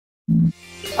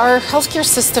Our healthcare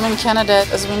system in Canada,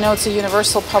 as we know, it's a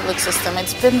universal public system.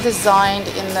 It's been designed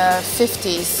in the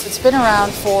 50s. It's been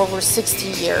around for over 60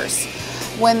 years.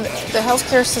 When the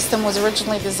healthcare system was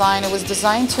originally designed, it was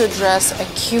designed to address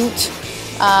acute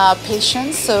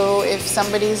patients. So if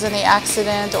somebody's in an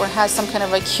accident or has some kind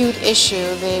of acute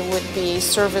issue, they would be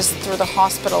serviced through the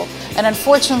hospital. And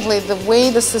unfortunately, the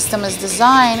way the system is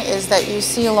designed is that you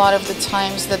see a lot of the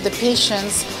times that the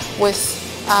patients with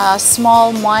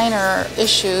small minor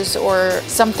issues or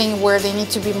something where they need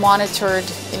to be monitored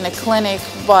in a clinic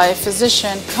by a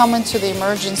physician come into the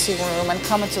emergency room and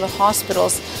come into the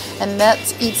hospitals, and that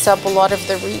eats up a lot of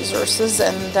the resources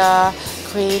and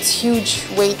creates huge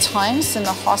wait times in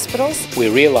the hospitals. We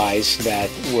realized that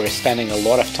we're spending a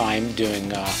lot of time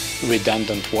doing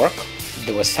redundant work.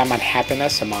 There was some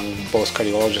unhappiness among both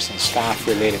cardiologists and staff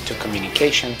related to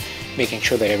communication, making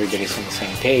sure that everybody's on the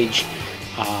same page.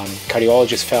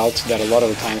 Cardiologists felt that a lot of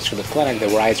the times through the clinic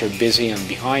they were either busy and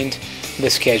behind the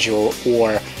schedule,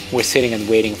 or were sitting and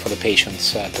waiting for the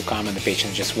patients to come, and the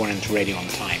patients just weren't ready on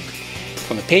time.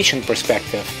 From the patient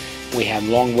perspective, we had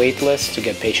long wait lists to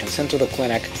get patients into the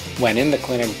clinic. When in the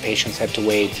clinic, patients had to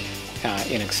wait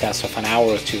in excess of an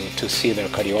hour to see their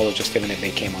cardiologist, even if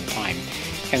they came on time.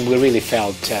 And we really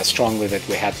felt strongly that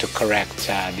we had to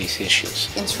correct these issues.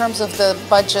 In terms of the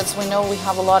budgets, we know we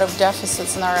have a lot of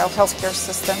deficits in our healthcare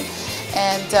system,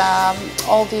 and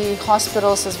all the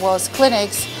hospitals as well as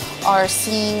clinics are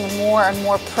seeing more and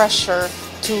more pressure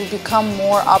to become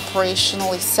more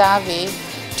operationally savvy,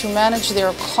 to manage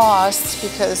their costs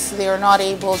because they are not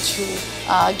able to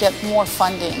get more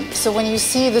funding. So when you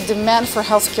see the demand for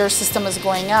healthcare system is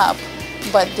going up,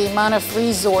 but the amount of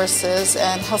resources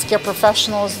and healthcare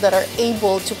professionals that are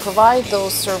able to provide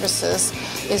those services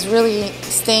is really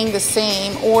staying the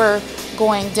same or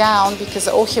going down because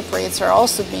the OHIP rates are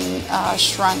also being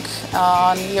shrunk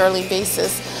on a yearly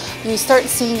basis, you start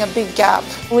seeing a big gap.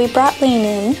 We brought Lean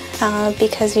in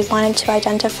because we wanted to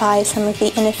identify some of the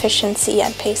inefficiency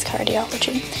at PACE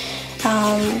Cardiology.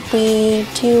 We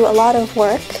do a lot of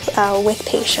work with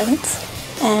patients,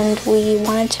 and we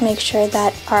wanted to make sure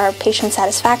that our patient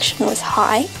satisfaction was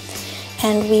high,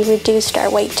 and we reduced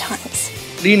our wait times.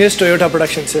 Lean is Toyota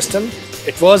production system.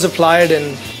 It was applied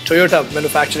in Toyota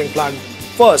manufacturing plant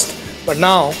first, but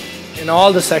now in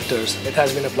all the sectors it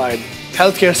has been applied.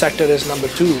 Healthcare sector is number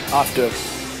 2 after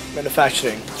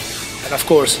manufacturing, and of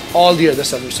course all the other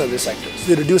service sectors.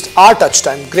 We reduced our touch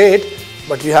time, great,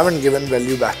 but we haven't given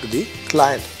value back to the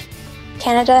client.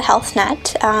 Canada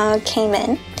HealthNet came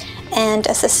in and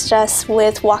assisted us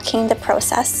with walking the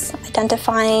process,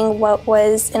 identifying what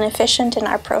was inefficient in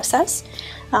our process,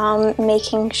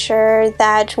 making sure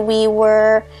that we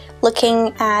were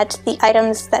looking at the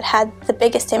items that had the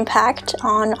biggest impact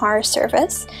on our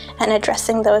service and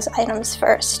addressing those items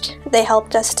first. They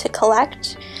helped us to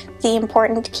collect the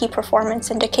important key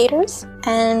performance indicators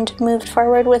and moved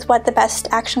forward with what the best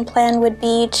action plan would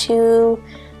be to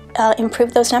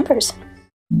improve those numbers.